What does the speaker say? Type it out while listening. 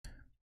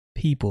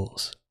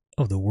peoples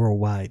of the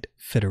worldwide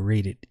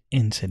federated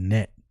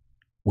internet.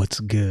 What's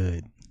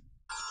good?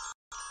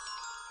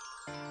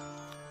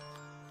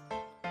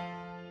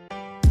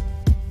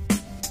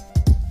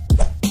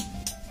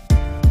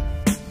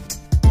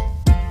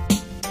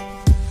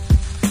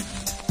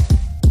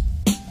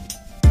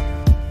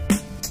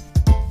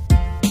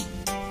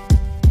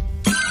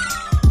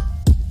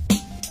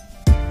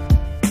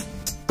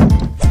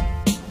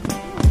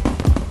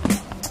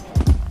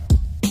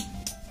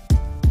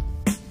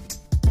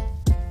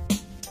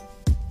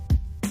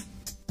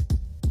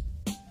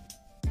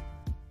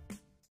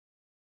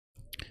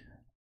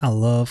 I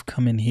love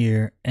coming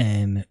here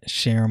and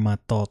sharing my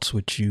thoughts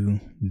with you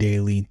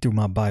daily through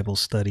my Bible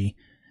study.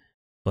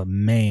 But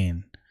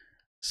man,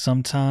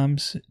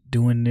 sometimes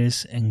doing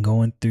this and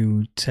going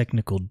through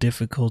technical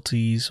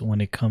difficulties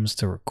when it comes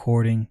to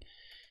recording,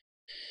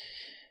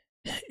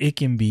 it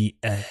can be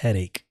a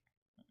headache.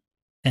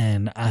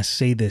 And I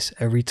say this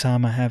every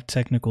time I have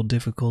technical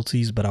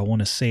difficulties, but I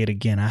want to say it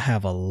again. I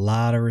have a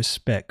lot of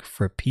respect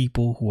for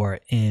people who are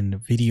in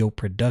video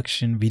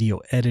production, video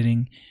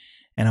editing.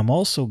 And I'm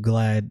also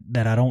glad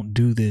that I don't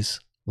do this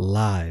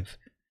live.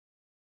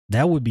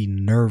 That would be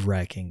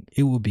nerve-wracking.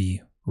 It would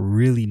be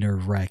really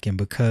nerve-wracking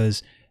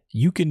because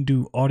you can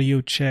do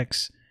audio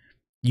checks.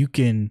 You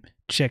can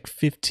check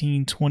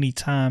 15, 20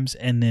 times.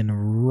 And then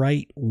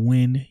right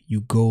when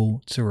you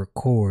go to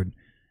record,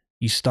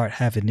 you start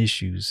having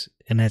issues.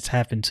 And that's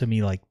happened to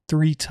me like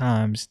 3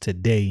 times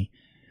today.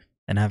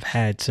 And I've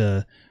had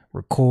to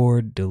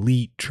record,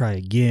 delete, try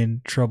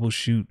again,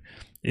 troubleshoot.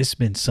 It's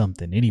been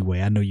something. Anyway,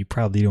 I know you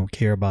probably don't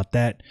care about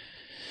that.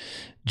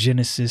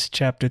 Genesis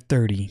chapter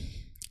 30.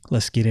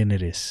 Let's get into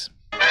this.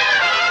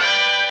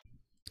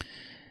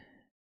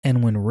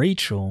 And when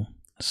Rachel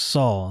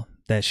saw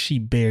that she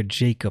bare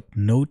Jacob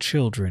no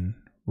children,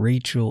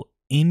 Rachel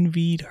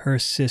envied her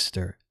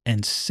sister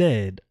and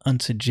said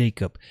unto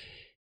Jacob,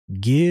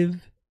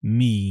 Give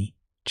me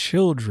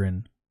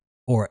children,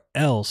 or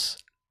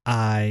else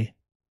I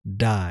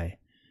die.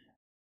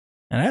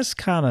 And that's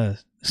kind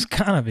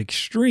of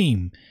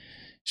extreme.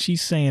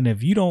 She's saying,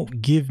 if you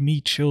don't give me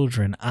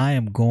children, I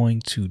am going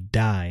to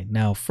die.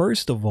 Now,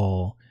 first of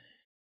all,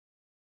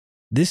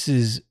 this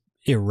is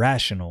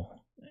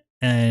irrational.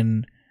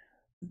 And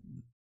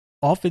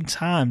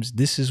oftentimes,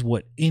 this is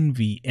what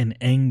envy and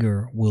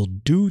anger will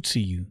do to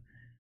you.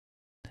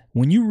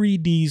 When you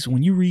read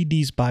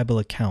these Bible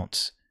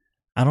accounts,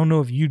 I don't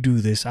know if you do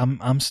this.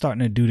 I'm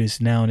starting to do this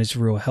now, and it's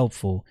real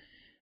helpful.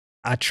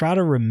 I try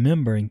to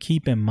remember and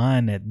keep in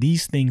mind that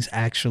these things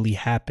actually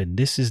happen.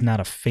 This is not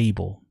a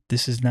fable.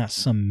 This is not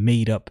some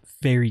made up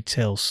fairy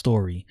tale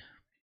story.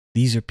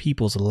 These are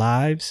people's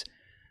lives.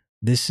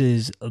 This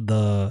is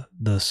the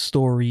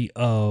story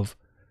of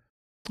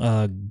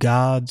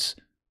God's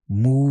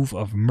move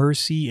of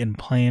mercy and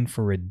plan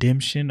for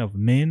redemption of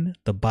men.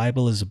 The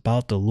Bible is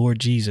about the Lord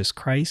Jesus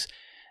Christ.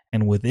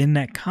 And within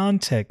that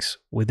context,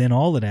 within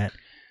all of that,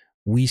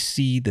 we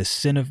see the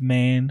sin of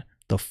man,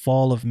 the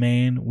fall of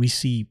man. We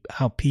see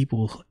how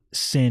people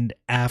sinned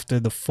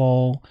after the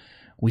fall.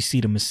 We see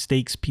the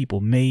mistakes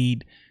people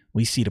made.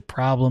 We see the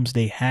problems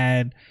they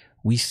had.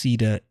 We see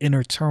the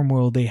inner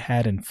turmoil they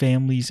had in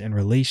families and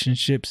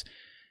relationships.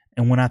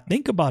 And when I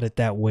think about it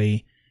that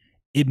way,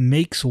 it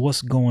makes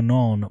what's going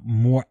on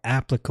more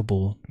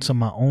applicable to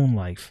my own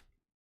life.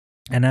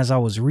 And as I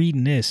was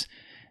reading this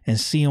and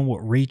seeing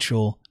what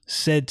Rachel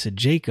said to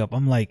Jacob,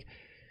 I'm like,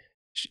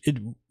 it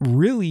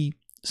really,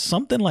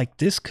 something like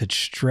this could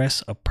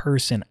stress a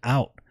person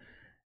out.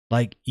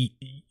 Like,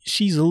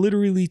 she's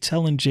literally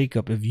telling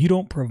Jacob, if you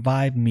don't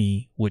provide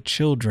me with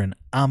children,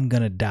 I'm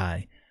going to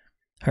die.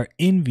 Her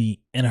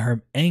envy and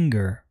her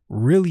anger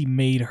really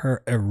made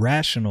her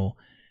irrational.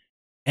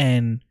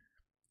 And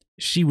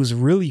she was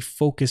really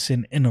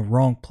focusing in the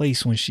wrong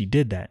place when she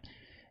did that.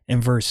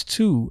 In verse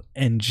 2,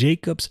 and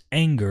Jacob's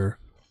anger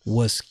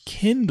was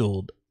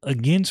kindled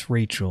against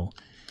Rachel,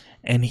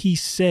 and he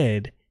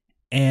said,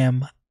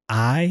 Am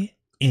I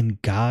in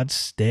God's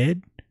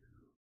stead,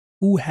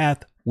 who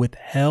hath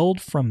withheld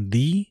from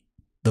thee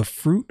the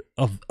fruit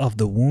of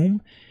the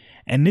womb?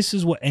 And this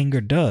is what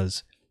anger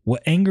does.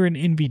 What anger and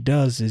envy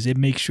does is it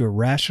makes you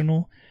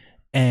irrational.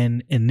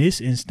 And in this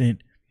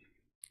instant,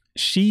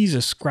 she's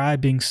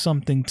ascribing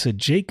something to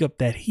Jacob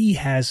that he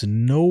has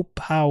no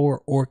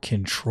power or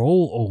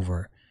control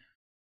over.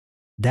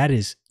 That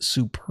is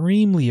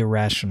supremely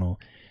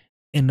irrational.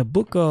 In the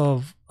book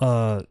of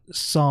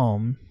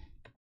Psalm,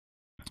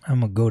 I'm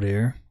going to go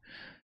there.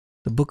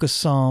 The book of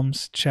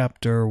Psalms,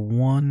 chapter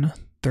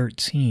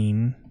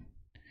 113,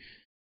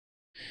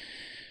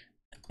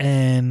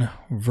 and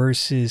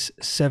verses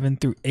 7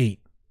 through 8.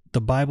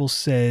 The Bible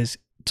says,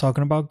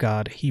 talking about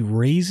God, He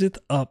raiseth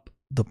up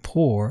the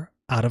poor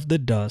out of the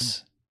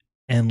dust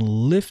and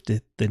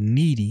lifteth the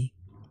needy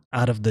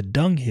out of the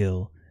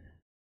dunghill,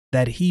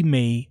 that He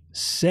may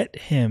set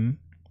him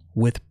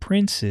with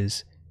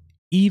princes,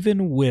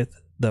 even with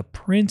the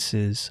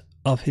princes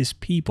of His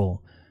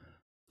people,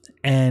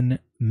 and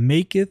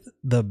maketh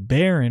the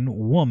barren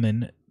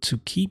woman to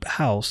keep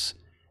house,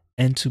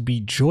 and to be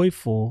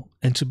joyful,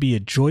 and to be a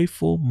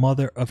joyful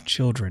mother of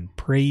children.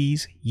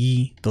 Praise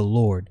ye the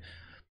Lord.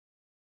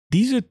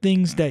 These are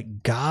things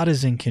that God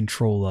is in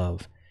control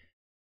of.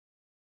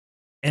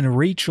 And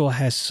Rachel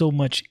has so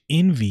much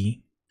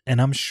envy,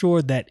 and I'm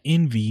sure that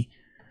envy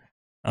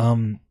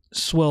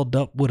swelled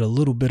up with a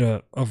little bit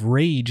of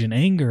rage and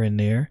anger in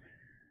there.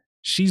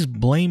 She's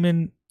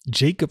blaming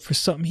Jacob for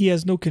something he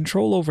has no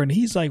control over. And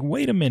he's like,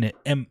 wait a minute,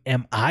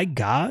 am I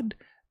God?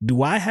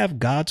 Do I have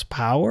God's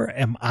power?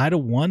 Am I the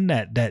one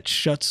that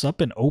shuts up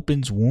and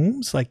opens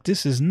wombs? Like,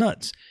 this is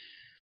nuts.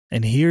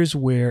 And here's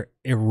where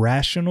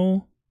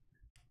irrational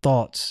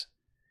thoughts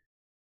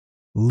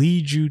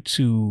lead you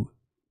to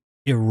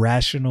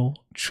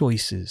irrational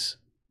choices.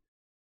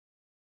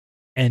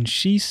 And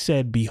she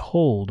said,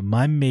 behold,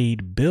 my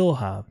maid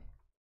Bilhah,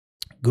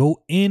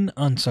 go in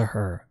unto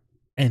her,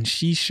 and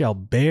she shall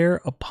bear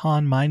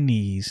upon my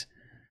knees,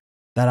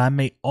 that I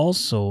may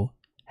also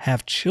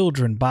have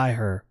children by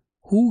her.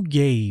 Who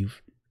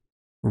gave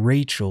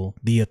Rachel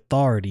the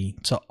authority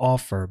to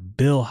offer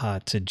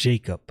Bilhah to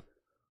Jacob?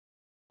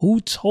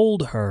 Who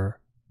told her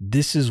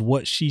this is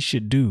what she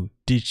should do?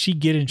 Did she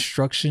get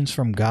instructions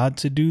from God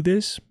to do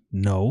this?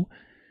 No.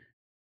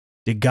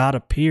 Did God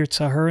appear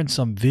to her in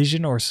some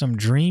vision or some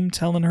dream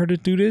telling her to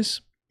do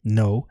this?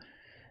 No.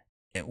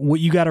 What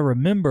you got to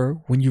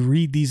remember when you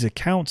read these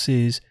accounts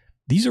is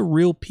these are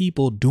real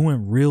people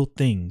doing real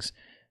things,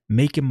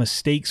 making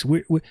mistakes.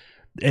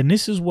 And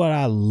this is what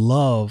I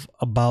love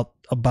about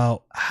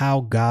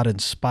how God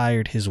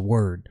inspired his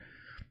word.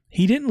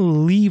 He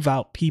didn't leave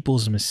out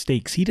people's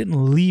mistakes. He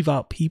didn't leave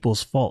out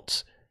people's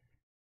faults.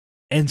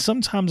 And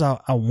sometimes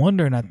I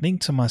wonder and I think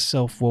to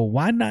myself, well,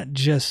 why not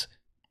just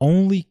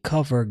only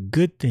cover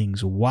good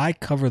things? Why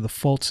cover the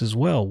faults as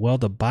well? Well,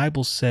 the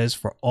Bible says,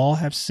 for all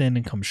have sinned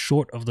and come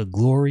short of the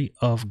glory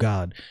of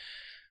God.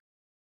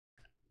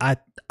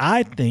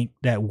 I think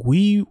that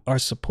we are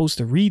supposed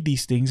to read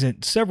these things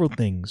and several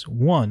things.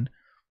 One,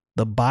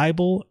 the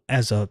Bible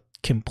as a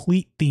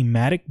complete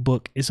thematic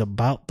book is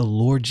about the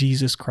Lord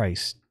Jesus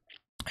Christ.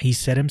 He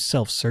said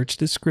himself, search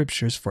the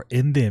scriptures, for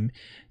in them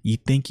ye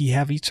think ye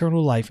have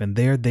eternal life, and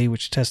they are they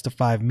which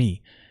testify of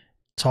me.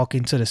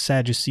 Talking to the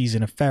Sadducees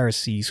and the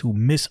Pharisees who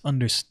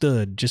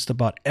misunderstood just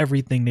about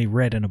everything they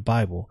read in the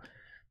Bible.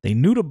 They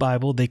knew the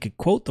Bible, they could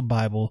quote the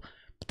Bible,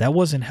 but that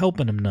wasn't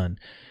helping them none.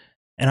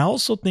 And I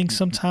also think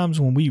sometimes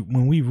when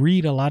we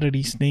read a lot of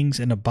these things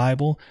in the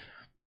Bible,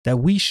 that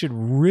we should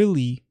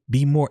really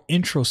be more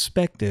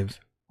introspective,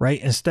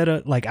 right? Instead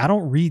of like, I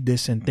don't read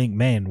this and think,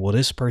 man, well,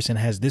 this person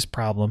has this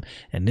problem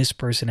and this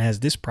person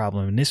has this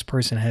problem and this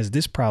person has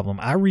this problem.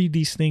 I read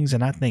these things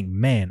and I think,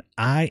 man,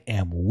 I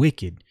am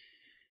wicked.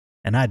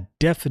 And I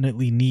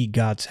definitely need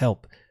God's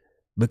help,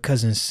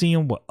 because in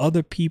seeing what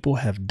other people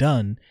have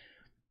done,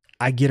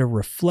 I get a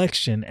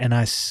reflection and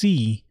I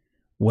see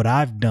what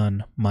I've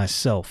done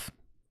myself.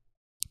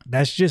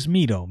 That's just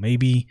me, though.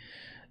 Maybe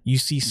you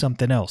see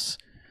something else.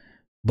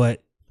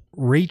 But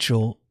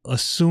Rachel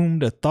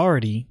assumed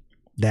authority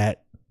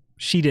that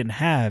she didn't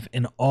have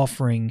in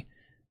offering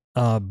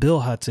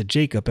Bilhah to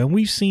Jacob. And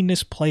we've seen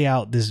this play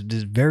out, this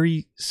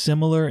very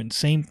similar and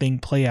same thing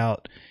play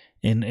out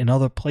in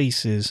other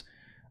places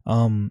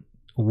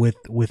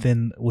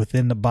within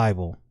the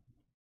Bible.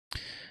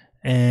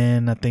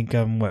 And I think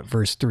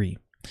verse 3.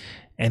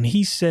 And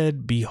he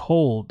said,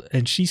 behold,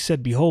 and she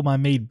said, behold, my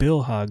maid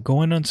Bilhah,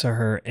 go in unto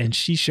her, and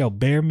she shall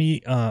bear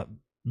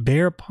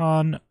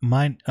upon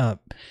my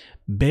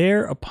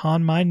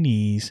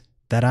knees,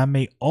 that I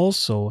may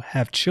also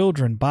have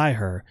children by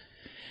her.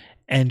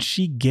 And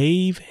she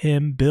gave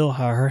him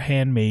Bilhah her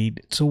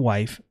handmaid to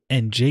wife,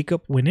 and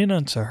Jacob went in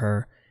unto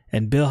her,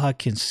 and Bilhah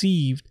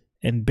conceived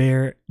and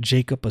bare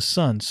Jacob a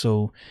son.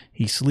 So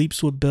he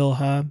sleeps with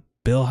Bilhah.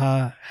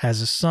 Bilhah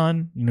has a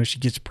son. She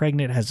gets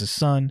pregnant, has a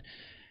son.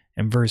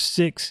 And verse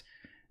 6,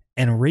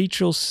 and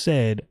Rachel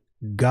said,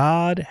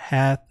 God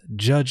hath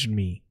judged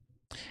me,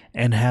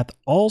 and hath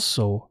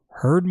also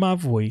heard my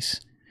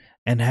voice,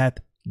 and hath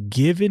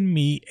given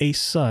me a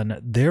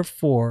son.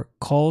 Therefore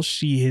calls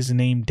she his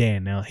name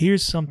Dan. Now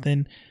here's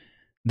something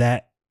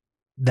that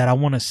I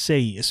want to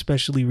say,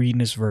 especially reading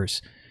this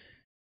verse.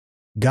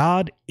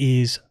 God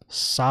is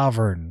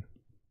sovereign.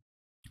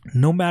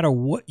 No matter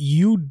what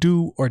you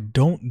do or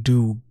don't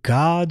do,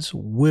 God's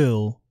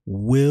will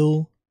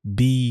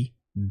be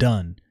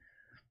done.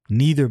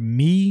 Neither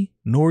me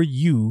nor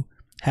you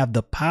have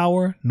the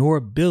power nor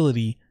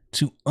ability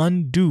to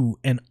undo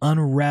and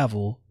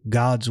unravel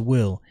God's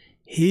will.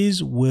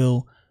 His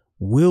will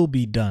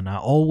be done. I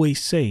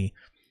always say,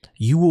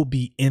 you will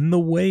be in the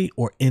way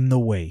or in the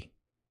way.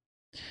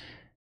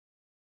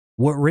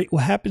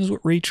 What happens with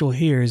Rachel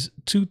here is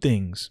two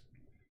things.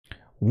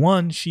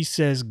 One, she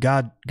says,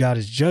 God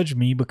has judged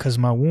me because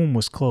my womb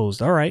was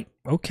closed. All right,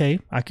 okay,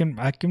 I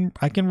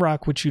can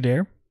rock with you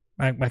there.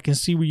 I can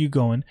see where you're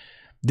going.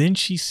 Then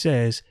she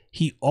says,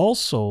 he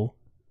also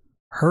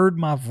heard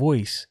my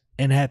voice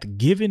and hath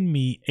given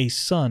me a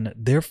son.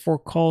 Therefore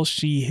calls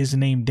she his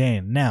name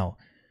Dan. Now,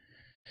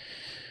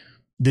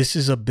 this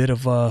is a bit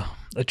of a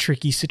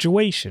tricky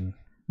situation,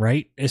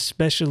 right?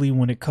 Especially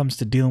when it comes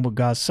to dealing with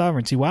God's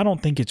sovereignty. Well, I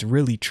don't think it's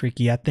really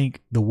tricky. I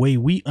think the way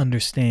we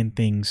understand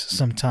things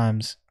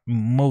sometimes,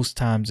 most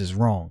times, is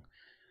wrong.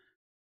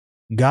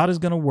 God is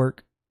going to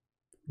work.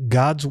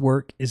 God's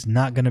work is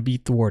not going to be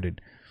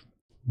thwarted.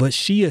 But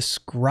she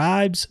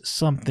ascribes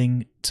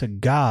something to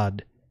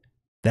God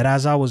that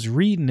as I was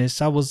reading this,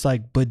 I was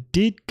like, but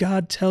did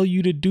God tell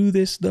you to do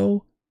this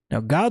though? Now,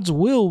 God's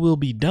will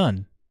be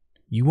done.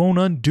 You won't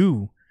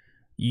undo.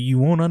 You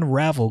won't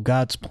unravel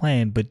God's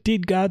plan. But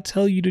did God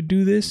tell you to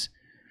do this?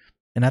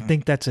 And I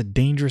think that's a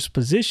dangerous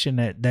position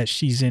that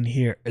she's in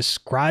here,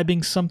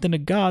 ascribing something to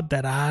God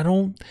that I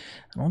don't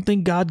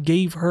think God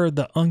gave her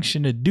the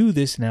unction to do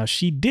this. Now,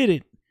 she did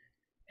it,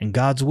 and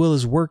God's will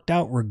is worked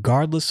out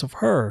regardless of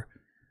her.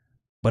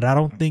 But I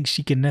don't think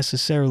she can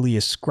necessarily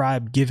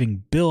ascribe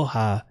giving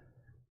Bilhah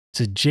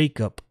to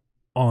Jacob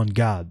on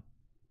God.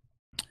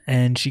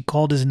 And she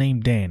called his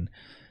name Dan.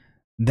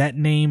 That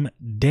name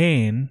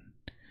Dan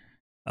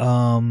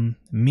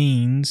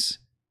means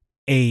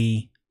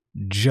a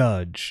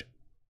judge.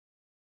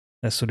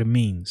 That's what it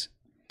means.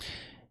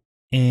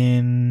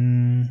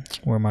 In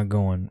where am I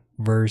going?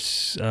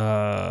 Verse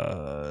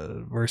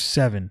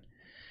 7.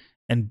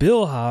 And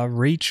Bilhah,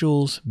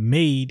 Rachel's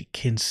maid,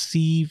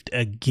 conceived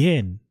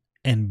again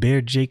and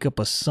bare Jacob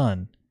a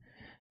son.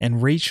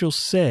 And Rachel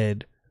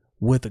said,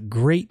 with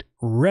great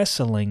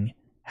wrestling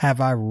have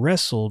I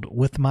wrestled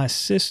with my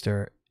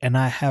sister, and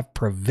I have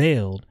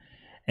prevailed.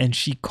 And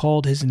she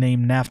called his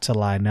name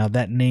Naphtali. Now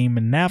that name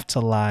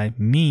Naphtali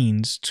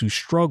means to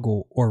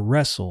struggle or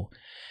wrestle.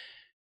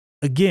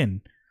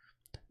 Again,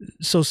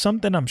 so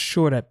something I'm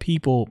sure that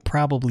people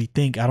probably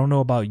think, I don't know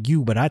about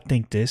you, but I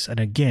think this, and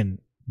again,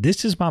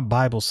 this is my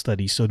Bible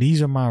study, so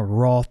these are my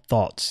raw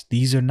thoughts.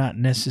 These are not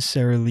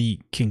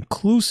necessarily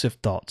conclusive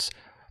thoughts.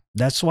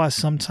 That's why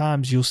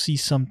sometimes you'll see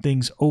some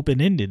things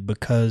open-ended,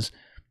 because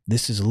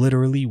this is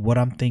literally what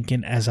I'm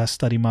thinking as I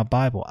study my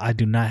Bible. I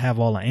do not have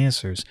all the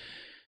answers.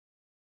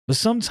 But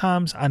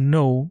sometimes I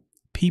know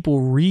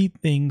people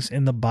read things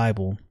in the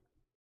Bible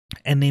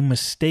and they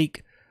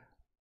mistake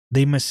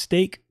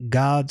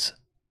God's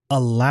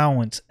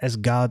allowance as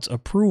God's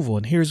approval.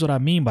 And here's what I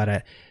mean by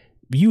that.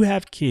 You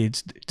have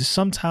kids.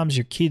 Sometimes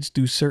your kids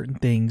do certain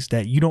things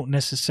that you don't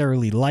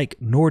necessarily like,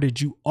 nor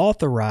did you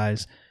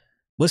authorize.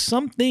 But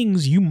some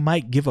things you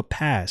might give a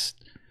pass.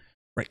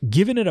 Right?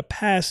 Giving it a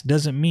pass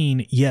doesn't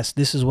mean, yes,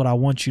 this is what I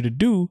want you to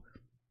do.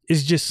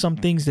 It's just some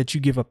things that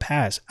you give a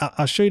pass.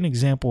 I'll show you an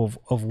example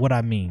of what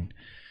I mean.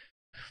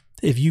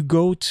 If you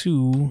go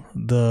to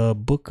the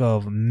book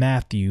of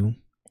Matthew,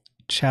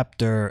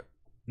 chapter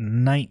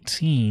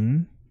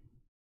 19,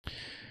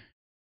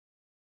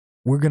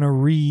 we're going to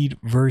read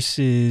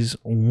verses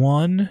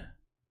 1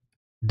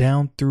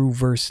 down through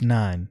verse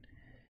 9.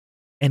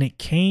 And it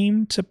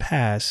came to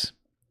pass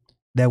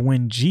that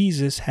when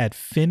Jesus had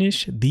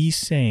finished these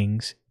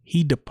sayings,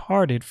 he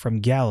departed from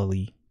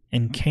Galilee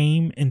and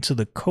came into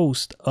the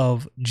coast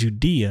of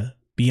Judea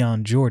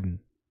beyond Jordan.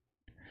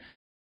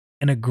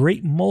 And a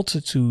great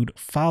multitude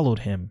followed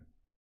him.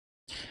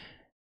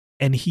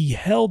 And he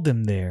held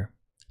them there.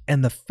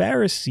 And the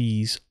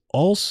Pharisees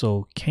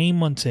also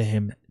came unto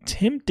him,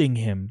 tempting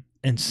him,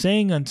 and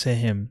saying unto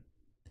him,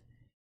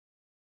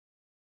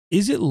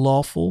 is it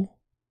lawful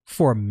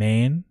for a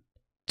man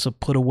to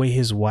put away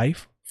his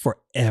wife for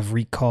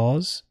every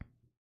cause?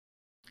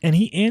 And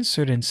he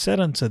answered and said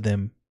unto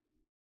them,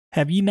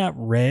 have ye not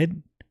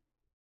read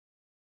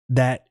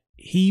that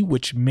he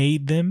which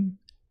made them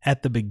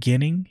at the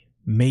beginning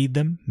made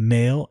them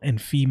male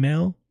and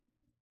female?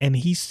 And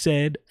he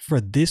said, for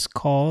this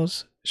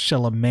cause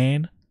shall a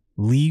man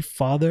leave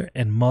father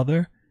and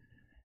mother,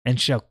 and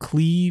shall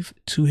cleave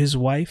to his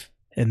wife,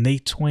 and they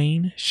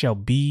twain shall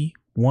be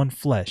one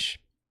flesh.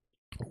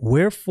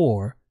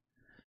 Wherefore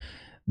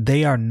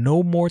they are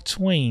no more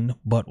twain,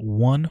 but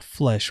one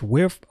flesh.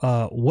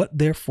 What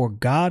therefore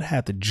God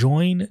hath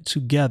joined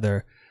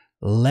together,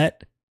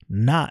 let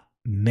not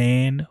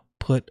man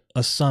put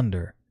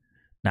asunder.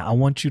 Now I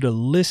want you to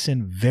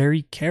listen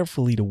very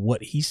carefully to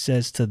what he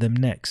says to them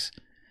next.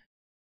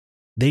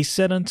 They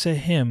said unto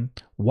him,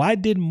 why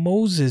did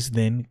Moses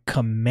then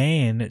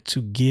command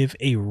to give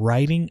a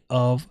writing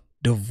of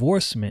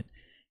divorcement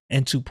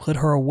and to put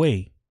her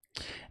away?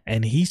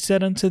 And he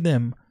said unto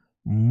them,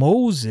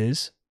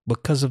 Moses,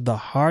 because of the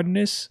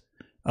hardness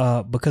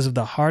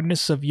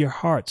of your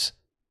hearts.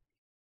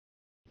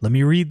 Let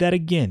me read that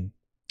again.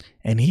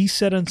 And he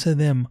said unto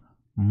them,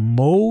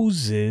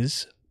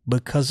 Moses,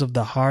 because of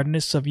the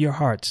hardness of your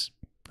hearts.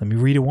 Let me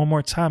read it one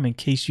more time in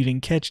case you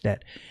didn't catch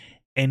that.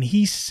 And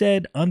he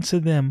said unto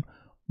them,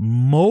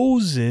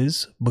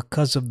 Moses,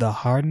 because of the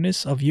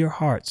hardness of your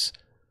hearts,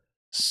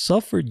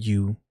 suffered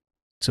you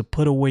to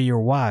put away your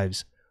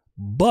wives,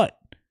 but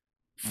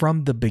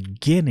from the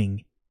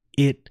beginning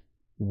it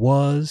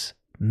was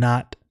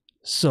not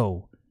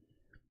so.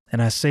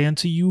 And I say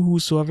unto you,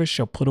 whosoever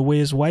shall put away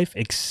his wife,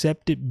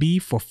 except it be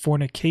for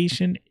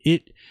fornication,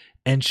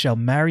 and shall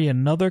marry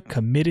another,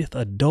 committeth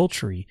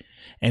adultery.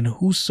 And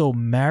whoso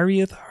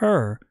marrieth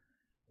her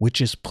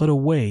which is put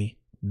away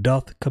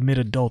doth commit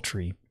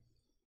adultery.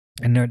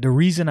 And the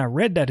reason I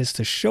read that is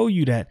to show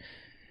you that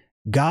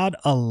God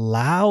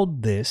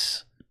allowed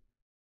this,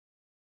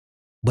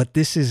 but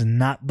this is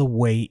not the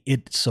way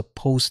it's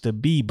supposed to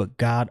be, but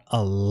God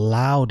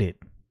allowed it.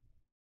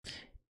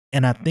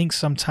 And I think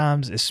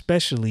sometimes,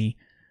 especially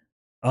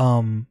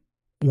when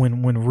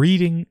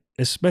reading,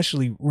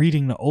 especially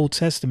reading the Old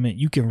Testament,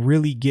 you can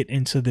really get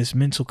into this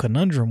mental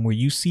conundrum where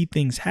you see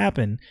things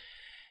happen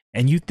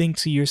and you think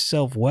to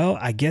yourself, well,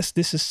 I guess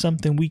this is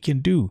something we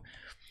can do.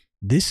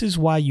 This is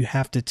why you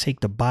have to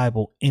take the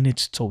Bible in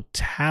its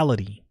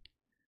totality,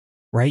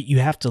 right? You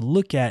have to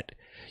look at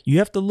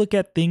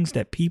things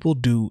that people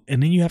do,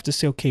 and then you have to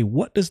say, okay,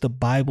 what does the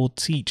Bible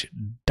teach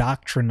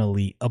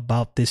doctrinally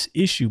about this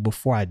issue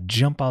before I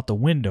jump out the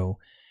window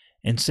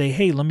and say,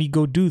 hey, let me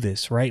go do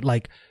this, right?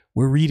 Like,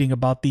 we're reading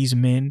about these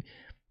men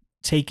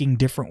taking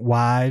different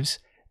wives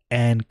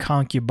and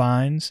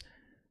concubines,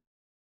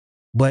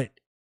 but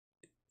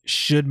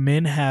should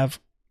men have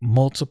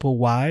multiple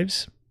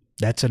wives?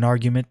 That's an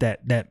argument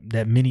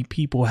that many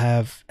people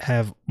have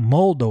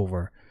mulled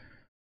over.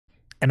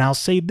 And I'll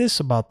say this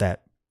about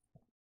that.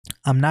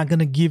 I'm not going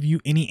to give you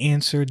any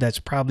answer that's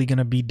probably going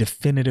to be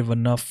definitive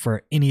enough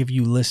for any of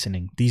you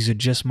listening. These are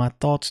just my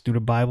thoughts through the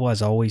Bible,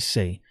 as I always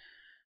say.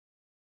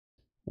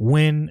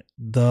 When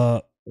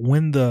the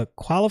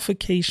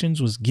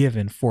qualifications was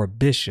given for a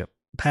bishop,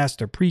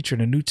 pastor, preacher in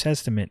the New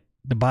Testament,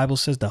 the Bible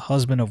says the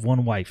husband of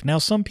one wife. Now,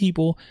 some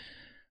people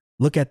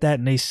look at that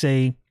and they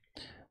say,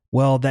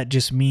 well, that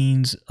just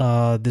means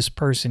this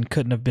person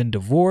couldn't have been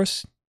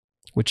divorced,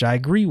 which I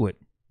agree with.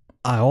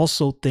 I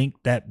also think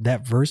that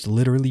that verse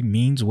literally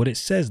means what it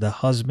says, the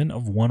husband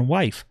of one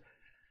wife.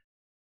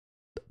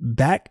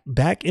 Back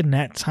in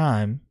that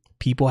time,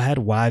 people had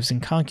wives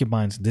and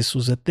concubines. This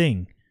was a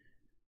thing.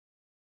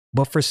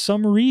 But for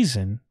some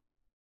reason,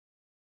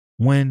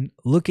 when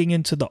looking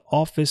into the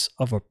office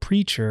of a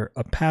preacher,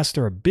 a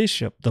pastor, a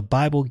bishop, the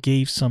Bible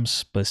gave some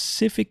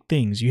specific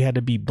things. You had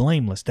to be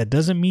blameless. That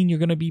doesn't mean you're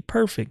going to be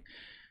perfect.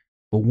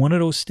 But one of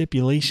those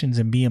stipulations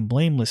in being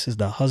blameless is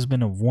the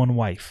husband of one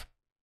wife.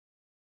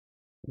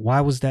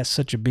 Why was that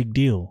such a big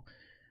deal?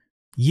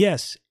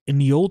 Yes, in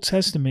the Old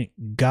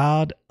Testament,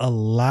 God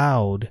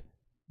allowed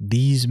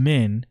these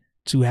men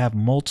to have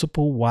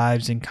multiple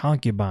wives and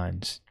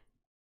concubines.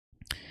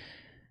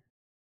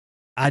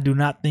 I do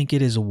not think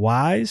it is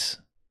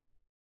wise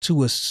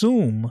to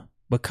assume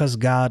because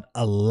God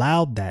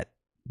allowed that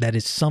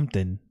it's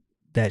something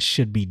that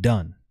should be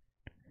done.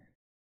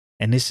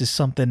 And this is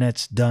something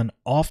that's done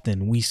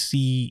often. We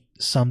see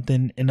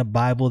something in the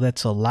Bible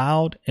that's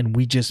allowed and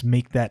we just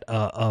make that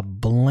a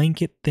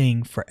blanket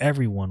thing for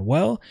everyone.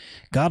 Well,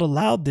 God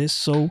allowed this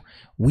so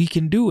we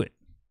can do it.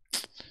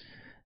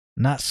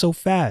 Not so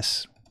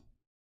fast.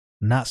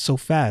 Not so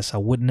fast. I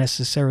wouldn't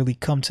necessarily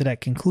come to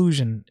that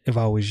conclusion if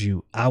I was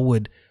you. I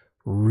would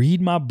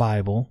read my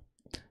Bible,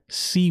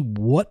 see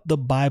what the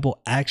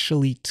Bible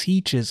actually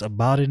teaches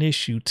about an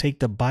issue, take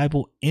the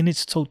Bible in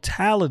its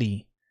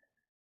totality,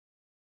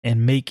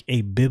 and make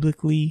a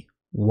biblically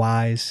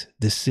wise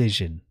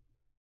decision.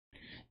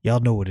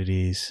 Y'all know what it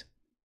is.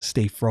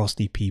 Stay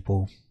frosty,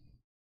 people.